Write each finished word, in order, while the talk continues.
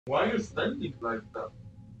Why are you standing like that?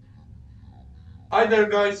 Hi there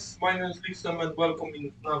guys, my name is Lixam and welcome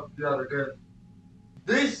in Fnaf Help again.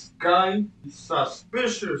 This guy is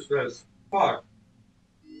suspicious as fuck.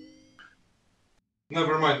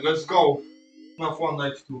 Never mind, let's go. Fnaf 1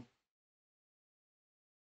 Night 2.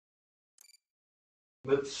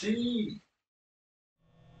 Let's see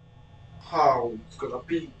how it's gonna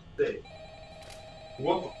be today.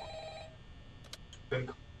 What the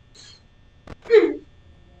fuck?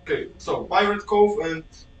 Okay, so Pirate Cove and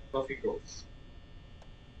nothing else.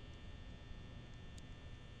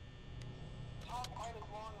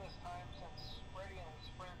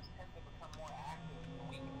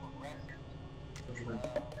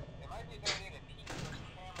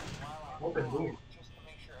 What I'm doing?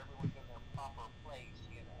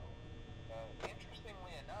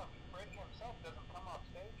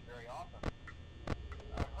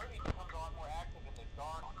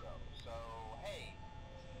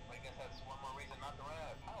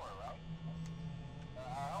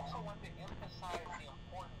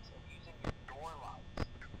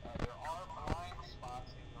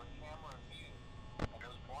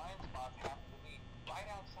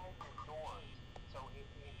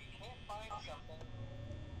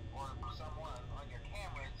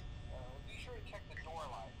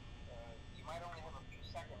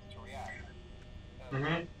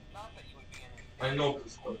 Mm-hmm. I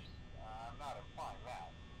noticed that.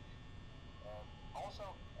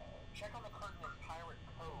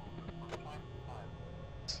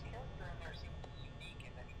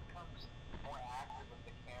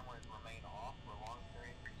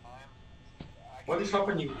 What is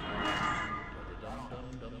happening?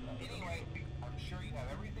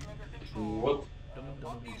 What?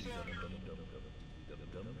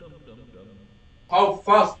 How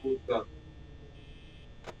fast was that?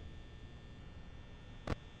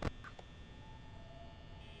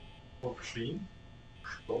 Pошли.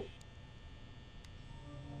 Что?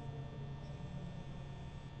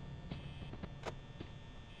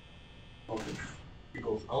 Okay. He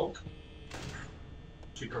goes out.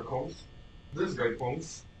 Chica comes. This guy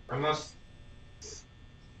comes. I must.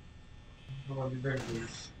 Nobody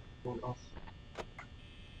dangerous for us.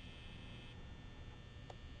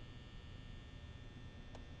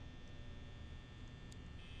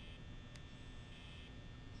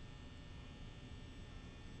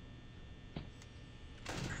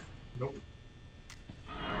 Nope.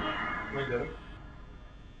 Right there.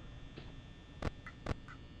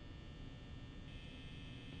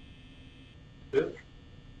 Yeah.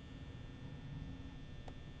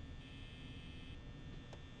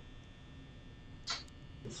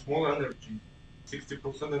 Small energy.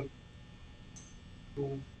 60% and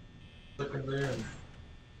 2 seconds AM.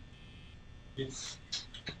 It's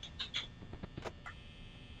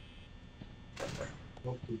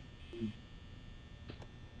not good.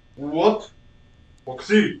 What?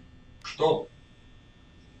 Foxy! Stop!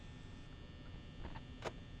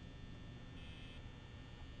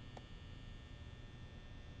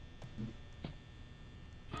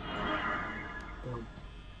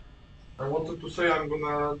 I wanted to say I'm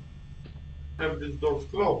gonna have these doors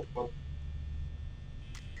closed, but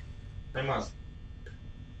I must.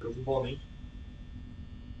 Because Bonnie.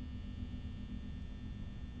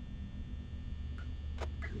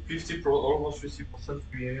 almost 50%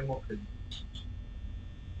 VAM, okay.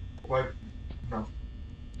 Quite enough.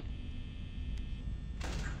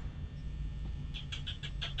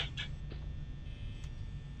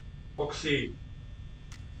 Foxy,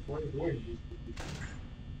 what are you doing?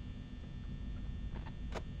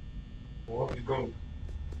 What is going?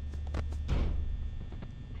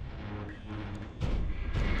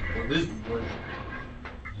 What is this going?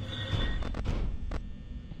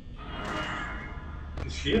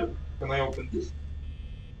 He's here? Can I open this?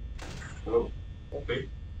 Hello? Okay,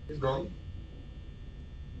 he's gone.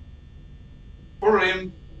 For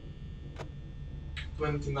him,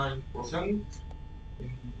 29%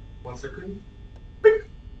 in 1 second.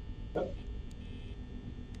 Yep.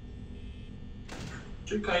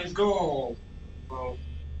 Chica is gone. Now,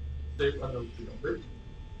 save energy a bit.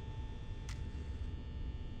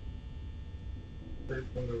 Save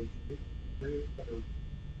energy. Save energy.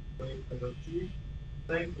 Save energy.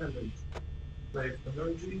 Save energy. Save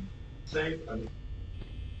energy. Save energy.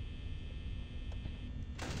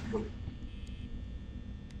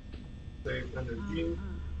 Save energy.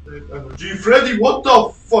 Save energy. Freddy, what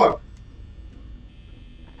the fuck?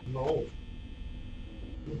 No.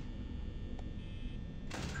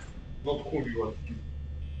 Not cool, you are.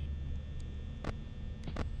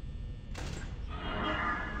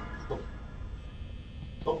 Stop.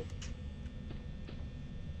 Stop.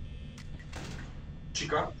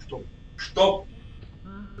 Mika, stop. Stop!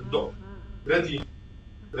 Stop. Ready.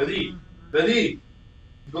 Ready. Ready.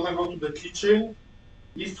 She's gonna go to the kitchen,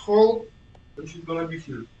 east hall, and she's gonna be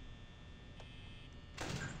here.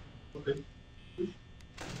 Okay.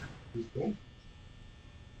 Please go.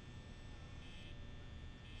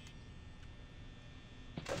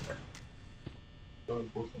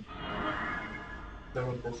 7%.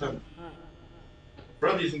 7%.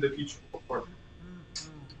 Freddy's in the kitchen. Of course.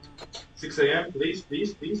 6 a.m. Please,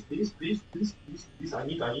 please, please, please, please, please, please, please. I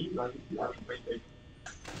need.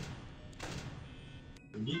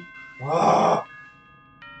 Ah!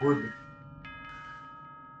 Good.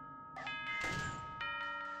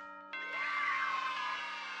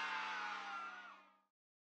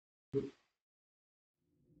 Good.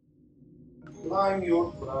 Climb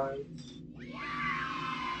your flights.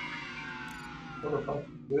 What the fuck?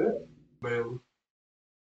 Yeah? Bell.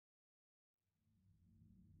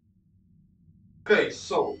 Okay,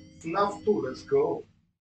 so Fnaf 2, let's go.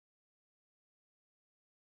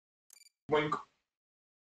 Boink.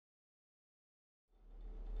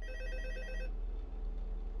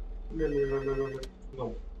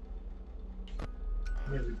 No.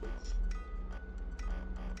 Music box.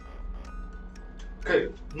 Okay,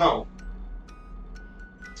 now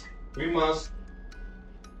we must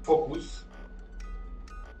focus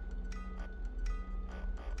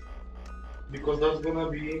because that's gonna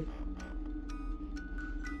be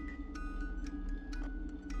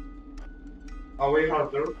a way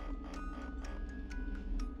harder,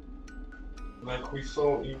 like we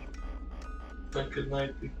saw in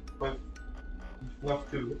 1995 Fnaf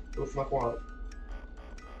 2 or Fnaf 1.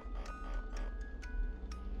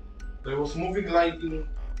 There was moving light in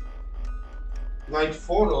light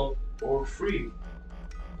 4 or 3.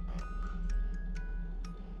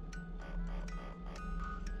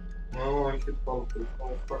 No, I hit focus.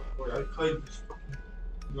 Oh fuck, boy, I tried this fucking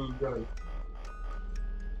little guy.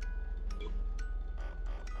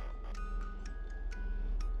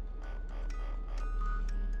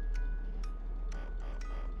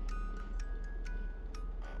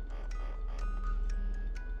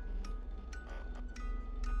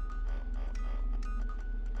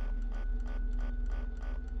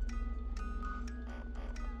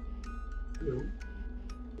 Hello.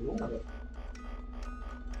 Hello.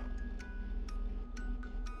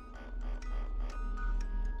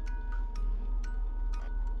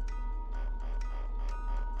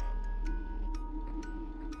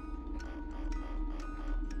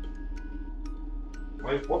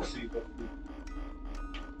 My boxy that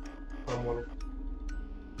someone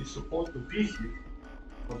is supposed to be here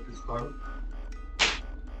at this time.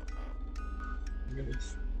 I mean,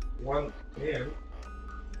 it's 1 a.m.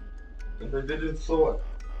 and I didn't saw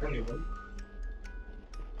anyone.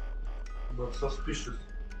 But suspicious.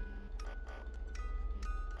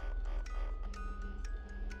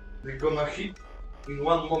 They're gonna hit in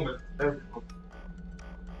one moment everyone.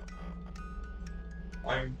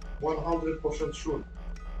 I'm 100% sure.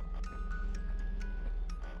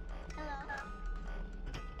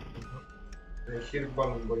 I hear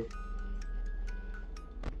bang boy.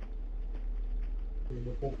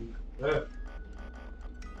 Yeah.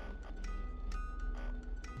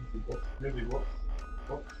 Maybe box.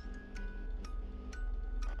 Box.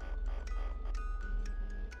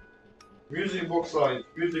 Music box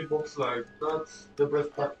light. That's the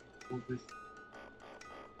best tactic for this.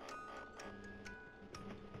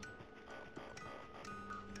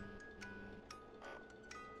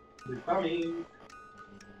 They're coming.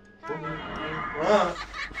 Ah.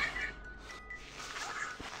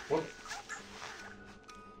 What?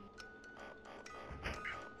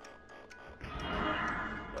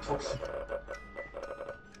 Foxy.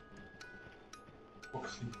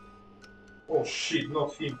 Foxy. Oh shit,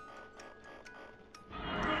 not him.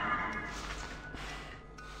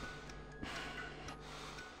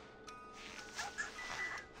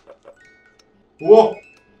 Whoa!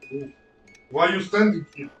 Why are you standing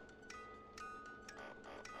here?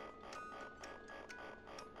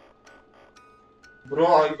 Bro,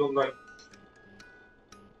 I don't like this.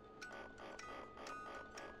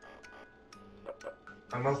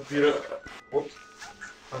 I must be ready. What?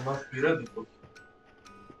 I must be ready for it.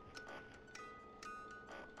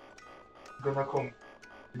 Gonna come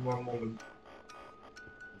in one moment.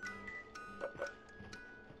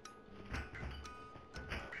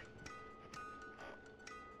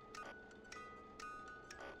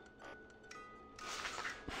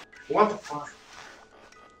 What the fuck?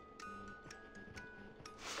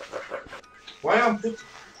 Why am I putting?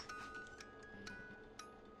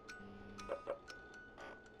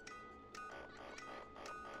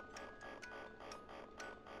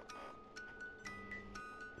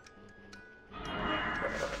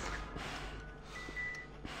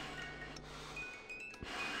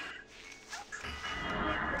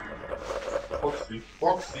 Foxy,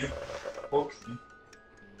 Foxy, Foxy.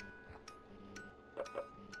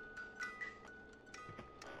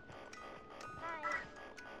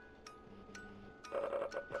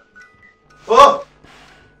 Oh!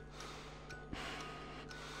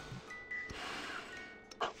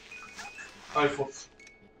 I thought.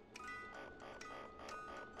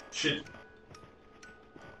 Shit.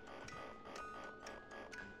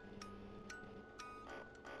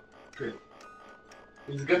 Okay.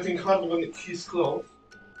 It's getting hard when he's close.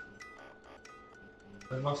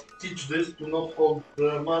 I must teach this to not hold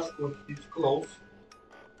the mask when he's close.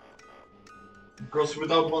 Because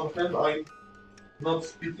without one hand I'm not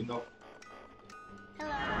speed enough.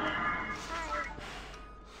 Hello. Hi.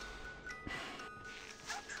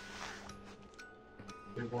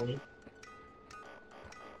 Okay, Bonnie.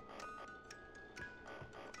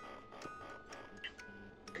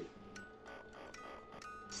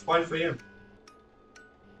 It's 5 AM.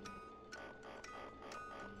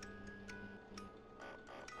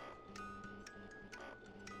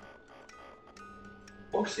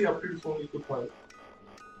 Foxy appears only to 5.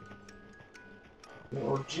 The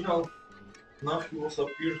original Fnaf was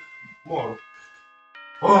appeared more.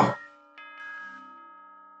 Oh!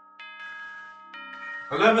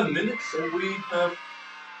 11 minutes and we have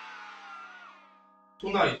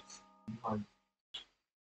 2 nights behind.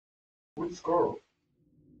 Good score.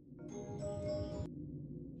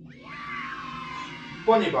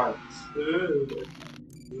 20 bites.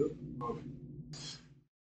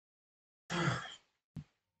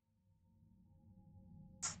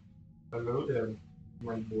 Hello there,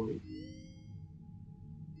 my boy.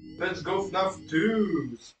 Let's go FNAF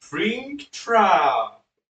 2! Spring Trap!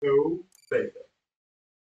 Oh, baby.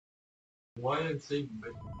 Why am I saying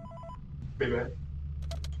baby? Baby.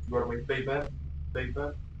 You are my baby. Baby.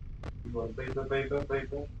 You are baby, baby,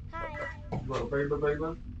 baby. Hi. You are baby, baby.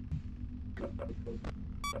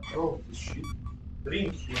 Oh, this shit.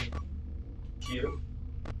 Drink him. Here.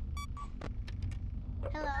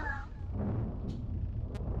 Hello.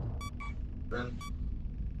 And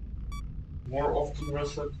more often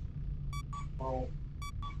reset. Oh.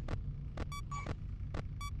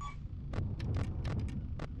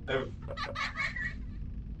 Every.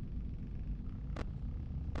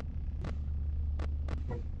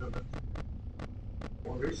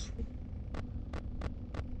 What is?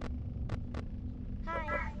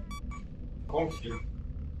 Hi. Come here.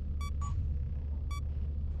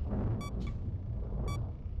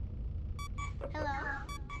 Hello.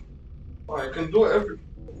 Oh, I can do everything.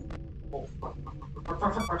 Oh, fuck.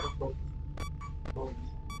 Oh.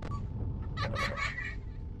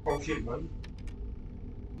 Come here, man.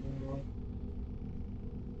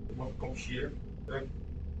 Come here. Then,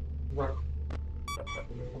 back.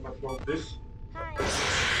 Come back like this. Hi.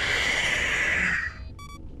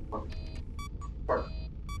 Fuck. Fuck.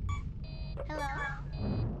 Hello.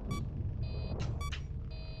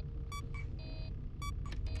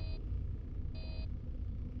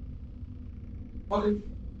 Okay.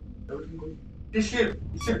 Everything good. He's here.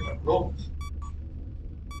 He's here. Go.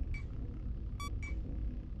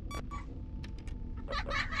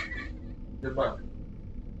 Get back.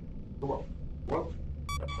 Come on. What?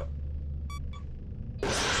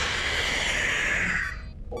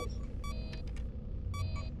 Oh.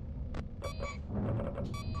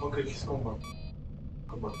 Okay, he's come back.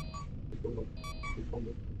 Come back. He's come back. He's come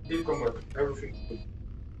back. He'll come back. Everything's good.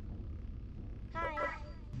 Hi.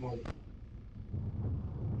 No.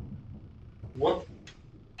 What?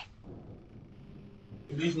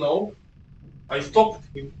 Please no. I stopped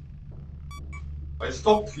him. I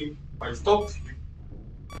stopped him. I stopped him.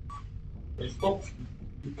 I stopped him.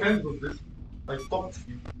 You can't do this. I stopped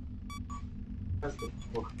him. I stopped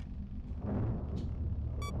him.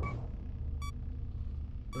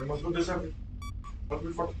 I must do this every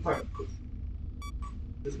fucking time because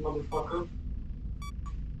this motherfucker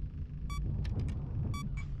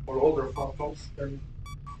or other phantoms can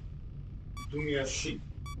do me a shit.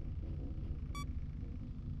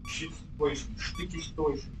 Shit situation. Sticky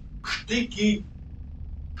situation. Sticky!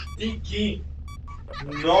 Sticky!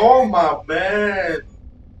 No, my man!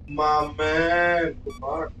 My man! Go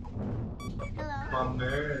back. Hello. My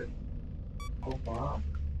man. Go back.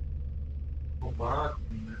 Go back,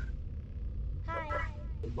 man. Hi.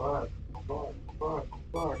 Go back. Go back. Go back. Go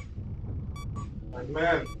back. My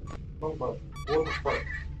man. Go back. What the fuck?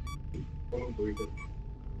 Don't do it.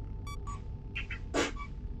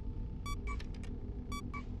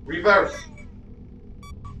 Reverse!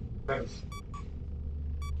 Thanks.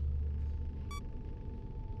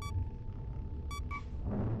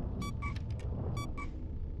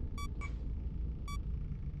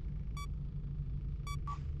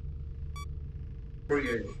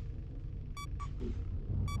 Create.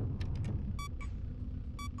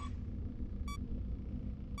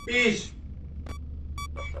 Easy.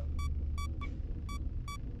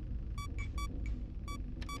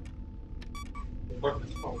 Come back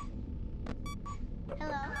this phone.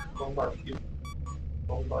 Hello. Come back here.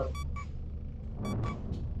 Come back.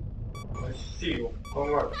 I see you.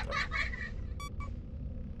 Come back.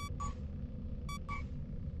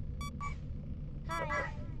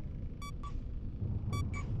 Hi.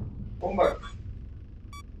 Come back.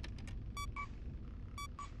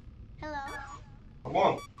 Hello. Come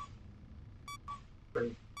on.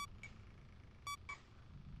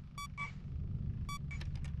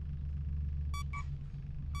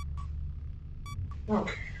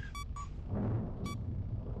 Okay.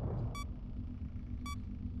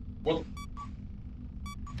 What?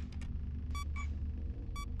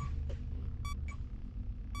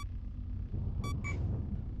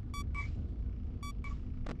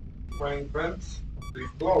 My vents, they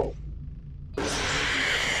close.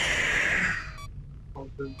 On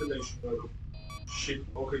ventilation level. Shit,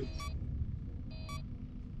 okay.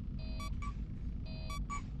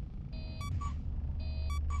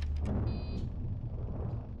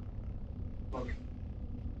 Okay.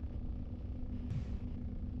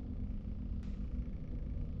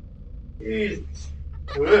 Easy.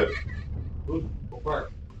 Good. Good. Go back.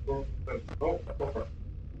 Go back. No, go back.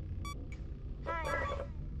 Hi.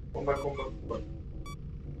 Come back, come back, come back.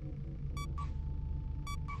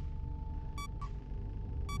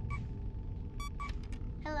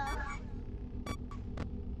 Hello.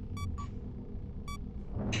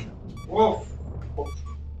 Whoa. Oh.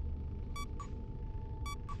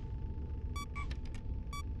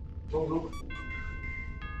 Don't look.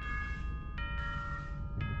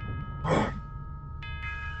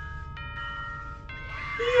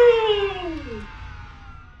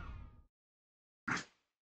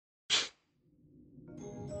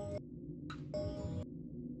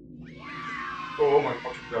 Oh my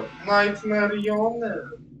fucking god. Nightmare Yone.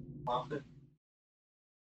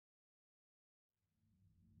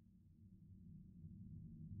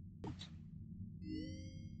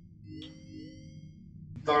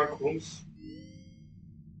 Dark rooms.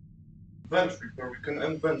 Vent Reaper. We can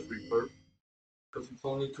end Vent Reaper. Because it's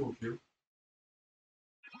only two here.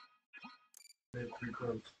 Make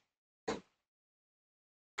recurrent.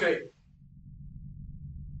 Okay.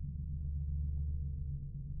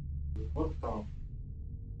 What the fuck?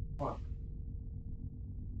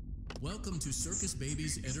 Welcome to Circus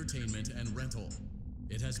Baby's Entertainment and Rental.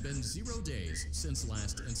 It has been 0 days since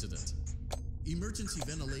last incident. Emergency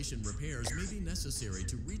ventilation repairs may be necessary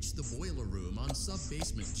to reach the boiler room on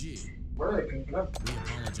sub-basement G. Where I can grab? We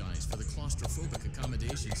apologize for the claustrophobic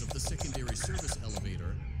accommodations of the secondary service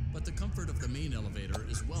elevator, but the comfort of the main elevator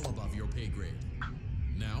is well above your pay grade.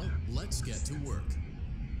 Now, let's get to work.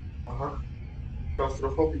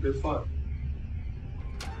 Claustrophobic is fine.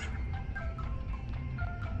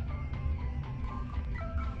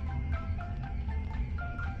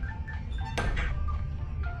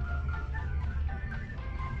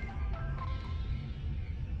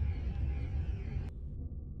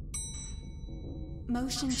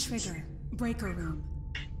 Motion trigger. Breaker room.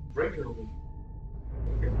 Breaker room.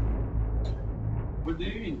 Okay. What do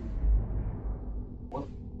you mean? What?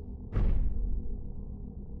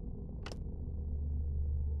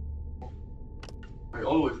 I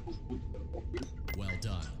always was put on this. Well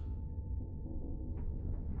done.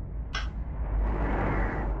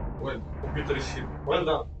 Well, computer is here. Well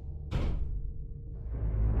done.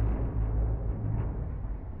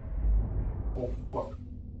 Oh fuck.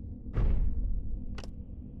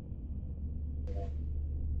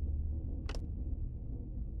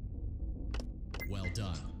 Well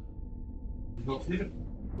done. He's not here.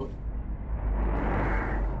 What?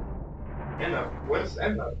 Anna, where's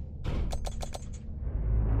Anna?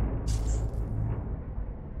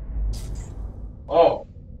 Oh.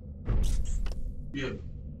 Here.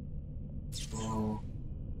 Oh.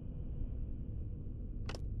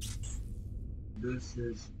 This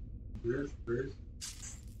is this.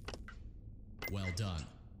 Well done.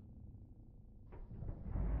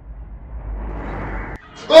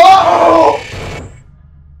 Oh!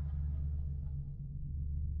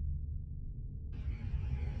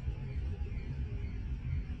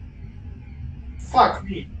 Fuck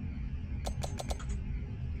me.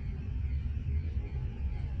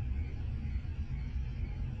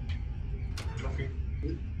 Nothing.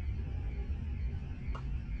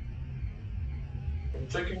 I'm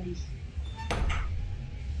checking this.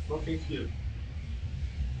 Nothing here.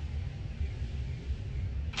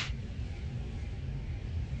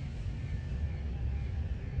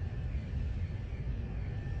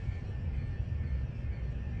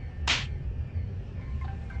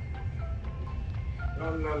 Oh,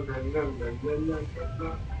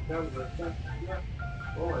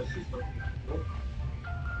 I see something. No?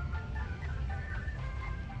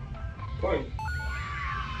 Coin.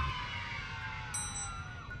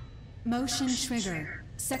 Motion trigger.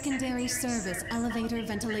 Secondary service elevator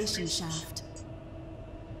ventilation shaft.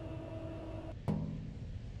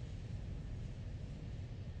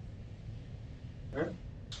 Huh?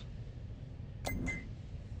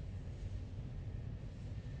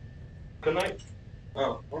 Can I?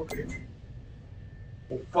 Oh, okay.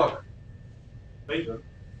 Oh, fuck. Later.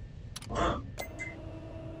 Ah.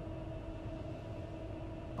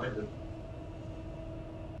 I did.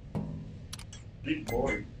 Big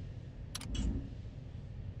boy.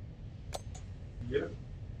 Here.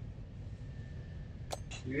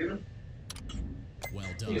 Here.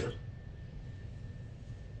 Well done. Here.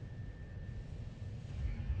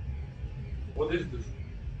 What is this?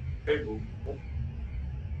 Cable. Oh.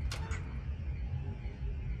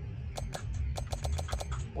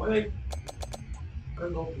 Why I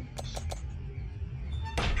can't open this?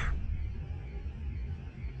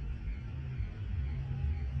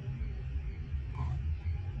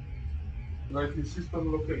 Like in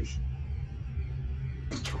system location.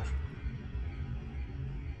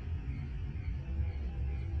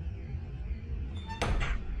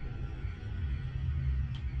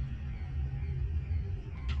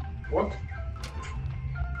 What?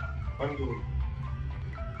 I'm doing.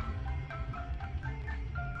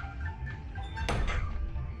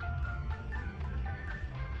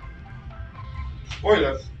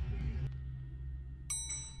 Spoilers.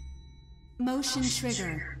 Motion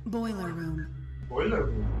trigger. Boiler room. Boiler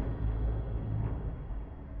room.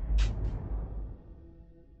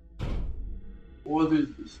 What is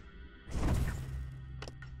this?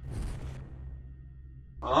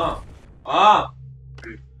 Ah. Ah.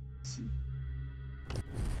 Okay. See.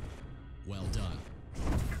 Well done.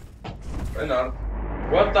 Renard.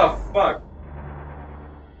 What the fuck?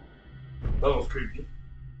 That was creepy.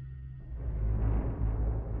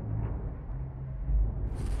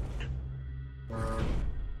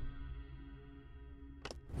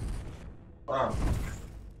 Ah.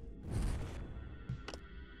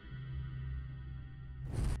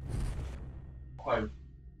 Quite.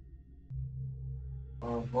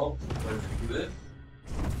 Well, like this.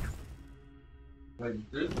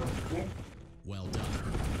 Like this, that's cool. Well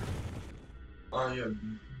done. Ah, yeah.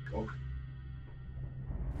 Okay.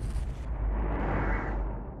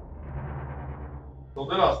 So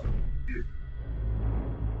the last one. Here.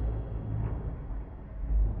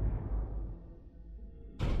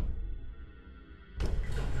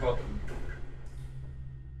 Button.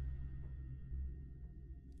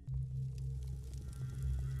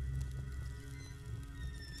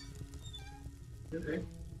 Okay.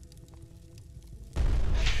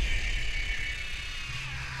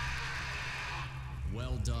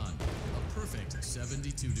 Well done. A perfect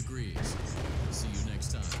 72 degrees. See you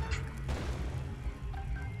next time.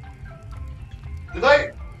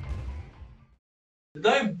 Did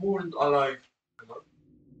I burn alive?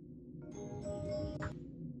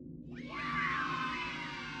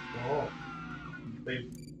 Oh. They...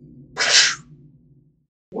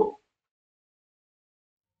 What?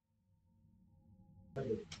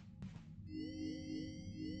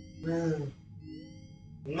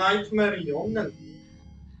 Nightmare Yonen.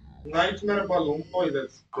 Nightmare Balloon Boy,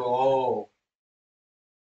 let's go.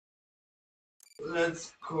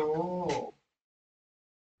 Let's go.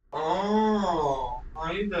 Oh,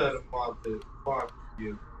 hi there, mother. Fuck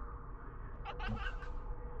you.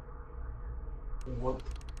 What?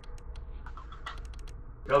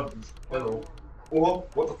 God, hello. Oh,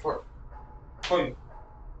 what the fuck? Fine.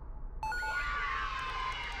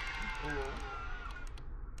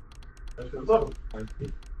 I can solve it. I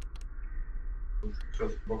think. It's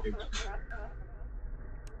just blocking.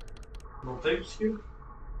 No tapes here?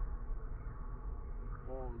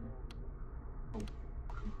 Oh.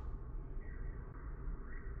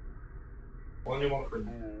 Only one thing.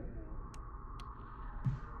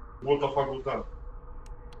 What the fuck was that?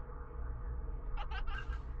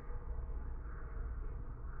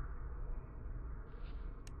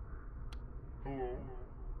 Hello.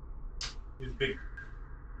 He's big.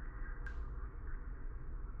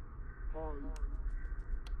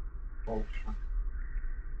 Oh, shit.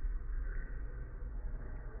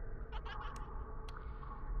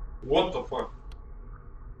 What the fuck?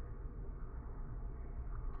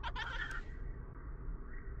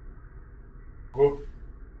 Oh.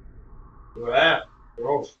 Ah,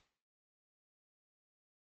 gross.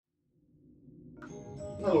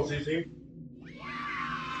 That was easy.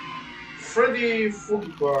 Freddy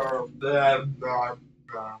Fugger. Blah, blah,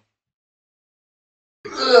 blah.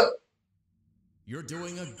 You're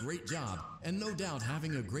doing a great job, and no doubt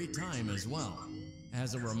having a great time as well.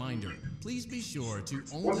 As a reminder, please be sure to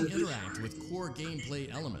only interact with core gameplay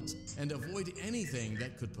elements and avoid anything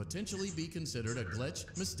that could potentially be considered a glitch,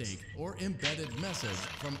 mistake, or embedded message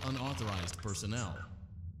from unauthorized personnel.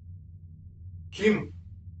 Kim,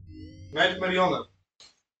 Matt Mariona,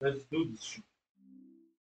 let's do this shit.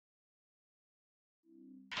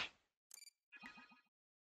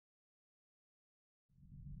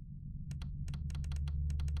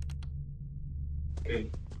 Okay.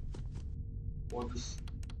 What the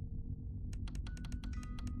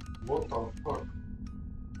fuck?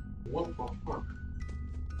 What the fuck?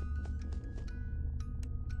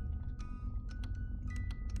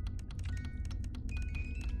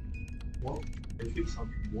 What? I hit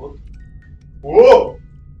something. What? Whoa!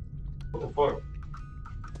 What the fuck?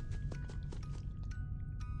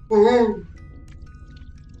 Oh!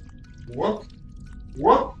 What?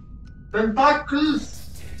 What? Tentacles!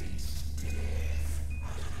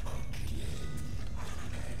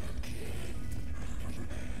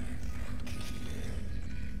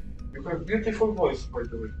 You have beautiful voice, by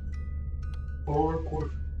the way. Oh, cool.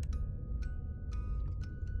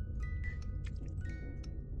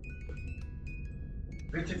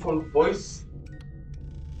 Beautiful voice.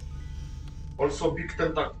 Also big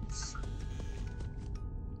tentacles.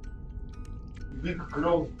 Big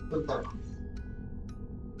grown tentacles.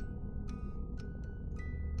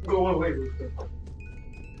 Go away with tentacles.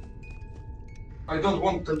 I don't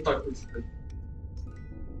want tentacles.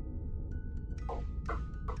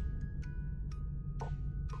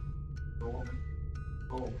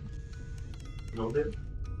 Oh. Loaded?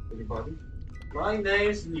 Everybody? My name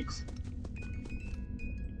is Nix.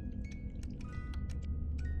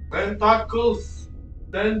 Tentacles!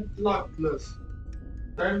 Tentlacles!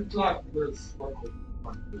 Tentlacles!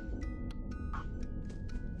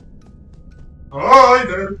 Hi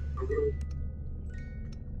there!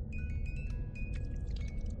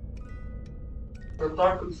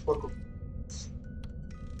 Tentacles, fuck off.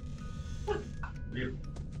 Leave.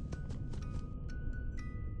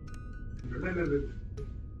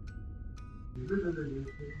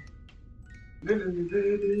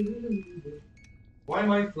 Why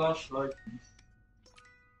my flashlight is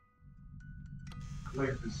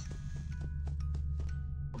like this?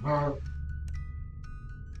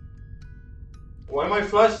 Why my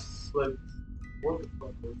flashlight? What the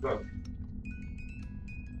fuck was that?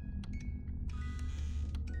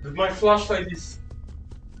 Did my flashlight is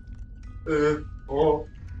oh,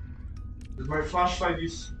 did my flashlight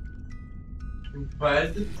is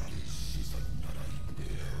bad?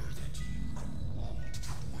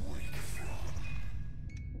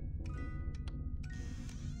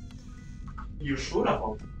 You sure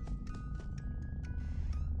about it?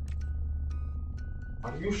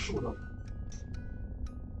 Are you sure about it?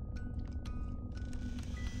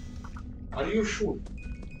 Are you sure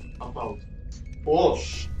about it? Oh,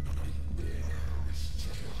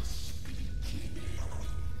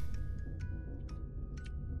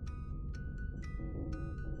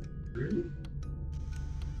 really?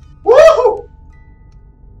 Woohoo!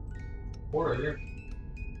 What are you?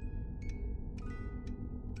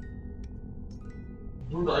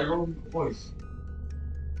 Dude, I love the voice.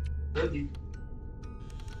 Ready?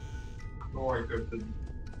 No, I got the.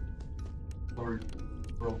 Sorry,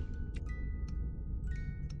 bro.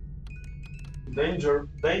 Danger,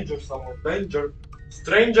 danger, someone, danger.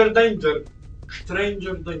 Stranger danger.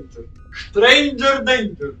 Stranger danger. Stranger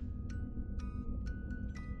danger.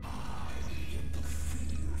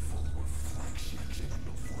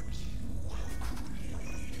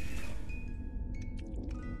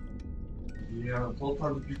 Yeah,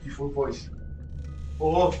 total beautiful voice.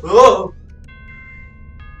 Oh, oh!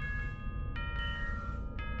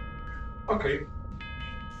 Okay.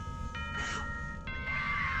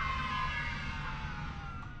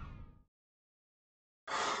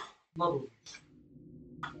 Not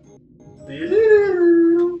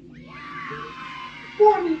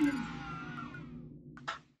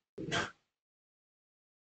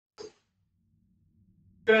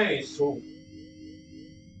okay, so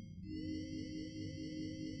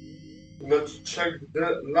let's check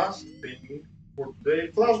the last thing for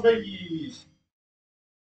today. Flash babies!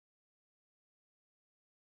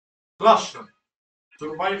 Flash them.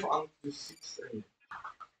 Survive until 6 a.m.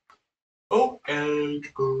 Okay.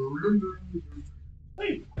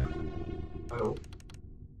 Hey. Hello.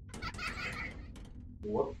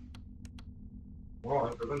 What? Wow, I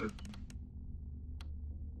have energy.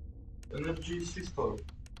 Energy is restored.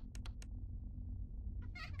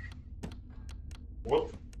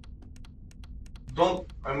 What? Don't.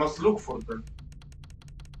 I must look for them.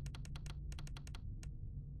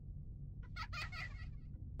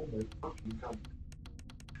 my fucking god.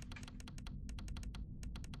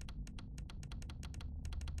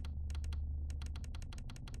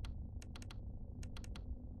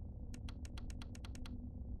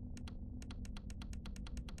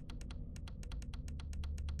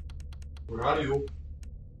 Where are you?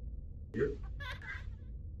 Here.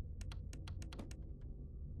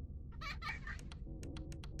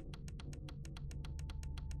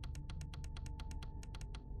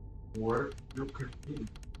 Where you can be?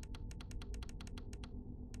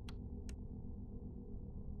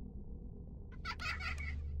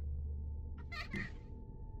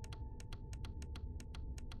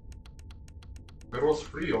 There was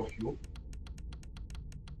 3 of you.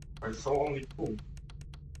 I saw only 2.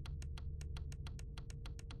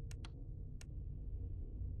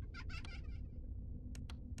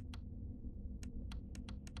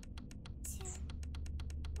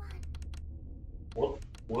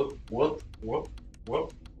 What?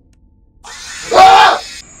 Ah!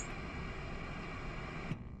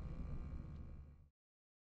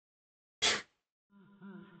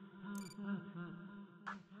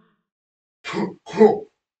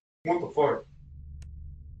 What the fuck?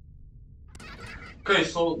 Okay,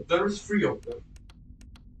 so there is 3 of them.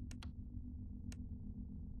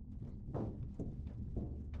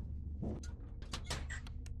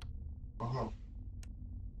 Uh-huh.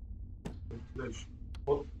 Ventilation.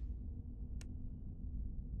 What?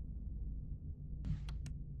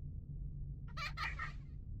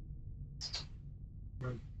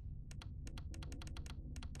 Hmm.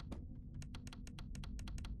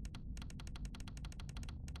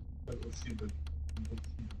 I don't see them.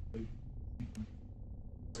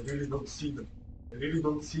 I really don't see them. I really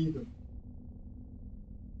don't see them.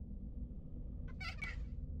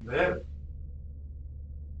 There.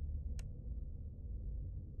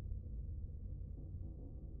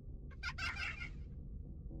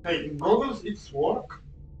 Hey, in goggles it's work.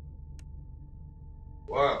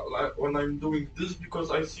 Well, like when I'm doing this because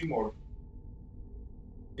I see more.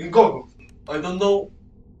 In goggles. I don't know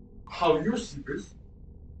how you see this.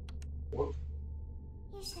 What?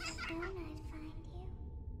 You should have known I'd find you.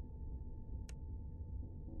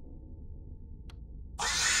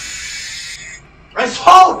 I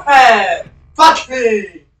saw her! Fuck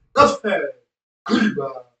me! Not her!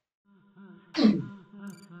 Kurwa!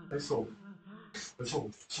 I saw her. I saw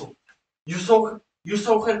her. So, you saw her? You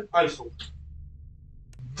saw her? I saw her.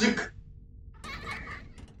 Dick!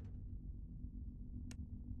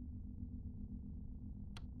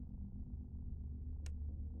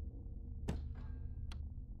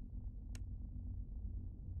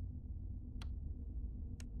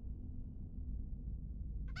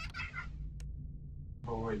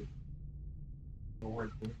 No way. No way.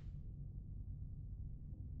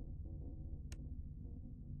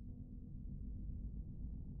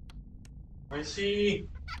 I see.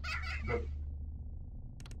 The...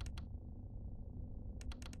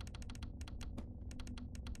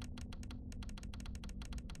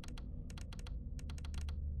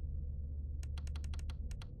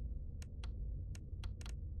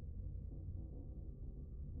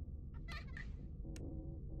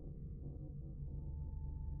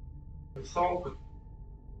 I saw her.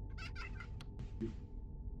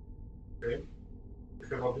 Okay. We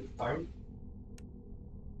have a bit of time.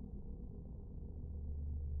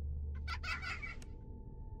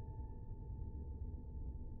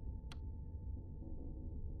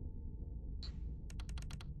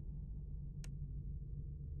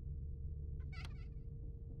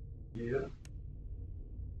 Yeah.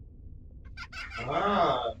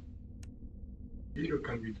 Ah! Here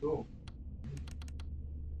can be too.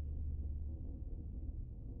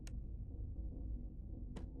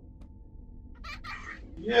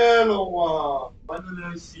 Yellow one! Finally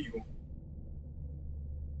I see you.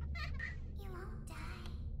 You won't die.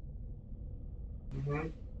 Mm-hmm.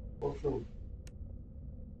 For sure.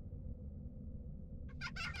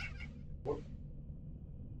 What?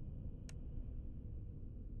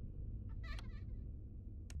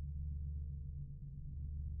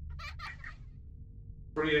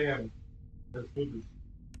 3 AM. Let's do this.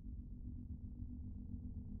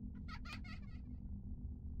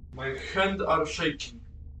 My hands are shaking.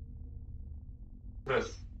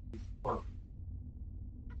 Press. Fuck.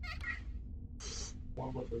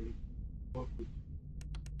 One button. One button.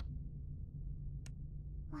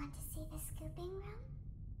 Want to see the scooping room?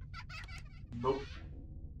 Nope.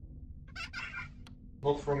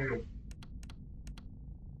 Not from you.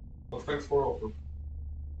 But thanks for offer.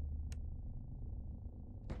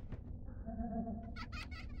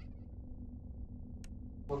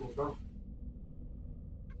 What was that?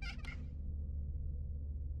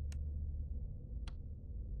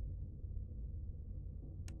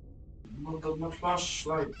 Not that much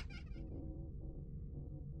flashlight.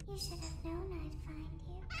 You should have known I'd find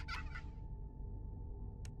you.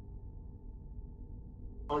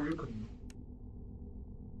 How you can?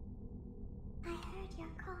 I heard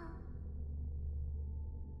your call.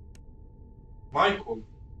 Michael.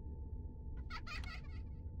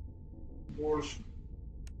 Bullshit.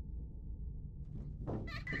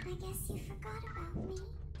 I guess you forgot about me.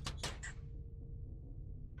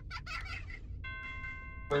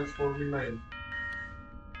 Thanks for remain.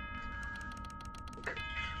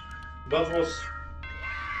 That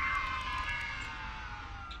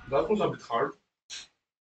was a bit hard.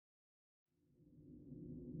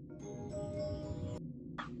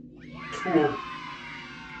 Cool.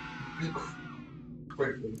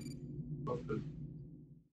 Quite good. Not good.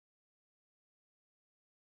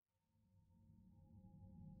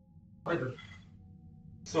 Either.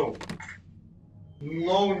 So,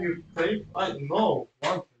 no new tape. I no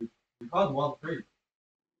one tape. We had one tape.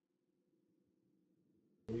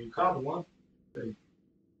 We had one tape.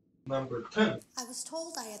 Number 10. I was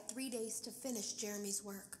told I had 3 days to finish Jeremy's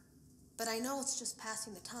work, but I know it's just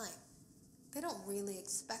passing the time. They don't really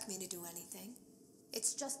expect me to do anything.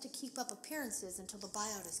 It's just to keep up appearances until the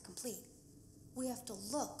buyout is complete. We have to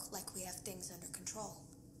look like we have things under control.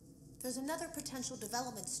 There's another potential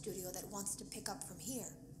development studio that wants to pick up from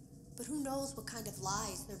here, but who knows what kind of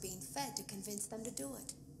lies they're being fed to convince them to do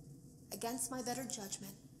it. Against my better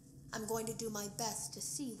judgment, I'm going to do my best to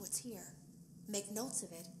see what's here, make notes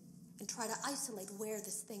of it, and try to isolate where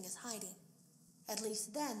this thing is hiding. At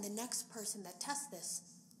least then, the next person that tests this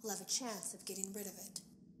will have a chance of getting rid of it.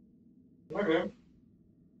 Okay.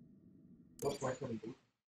 That's my phone.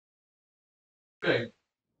 Okay.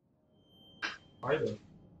 Either.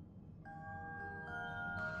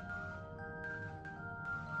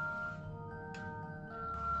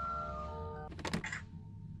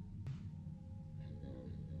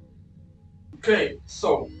 Okay,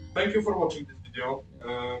 so thank you for watching this video.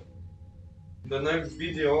 The next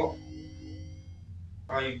video,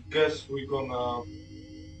 I guess we're gonna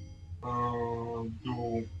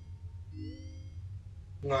do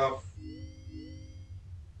Fnaf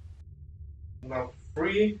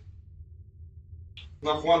 3,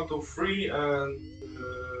 Fnaf 1, 2, 3, and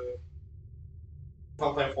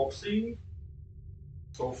sometimes Foxy,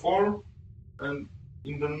 so 4, and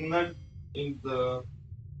in the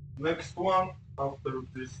next one after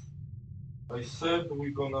this, I said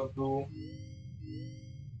we're gonna do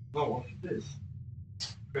only this.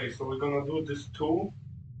 Okay, so we're gonna do this 2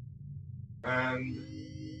 and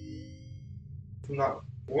FNAF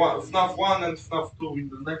 1 and FNAF 2 in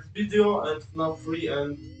the next video, and FNAF 3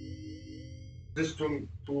 and these two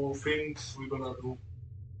things we're gonna do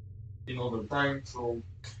in other time. So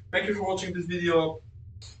thank you for watching this video.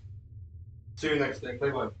 See you next time.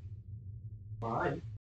 Bye bye. Bye.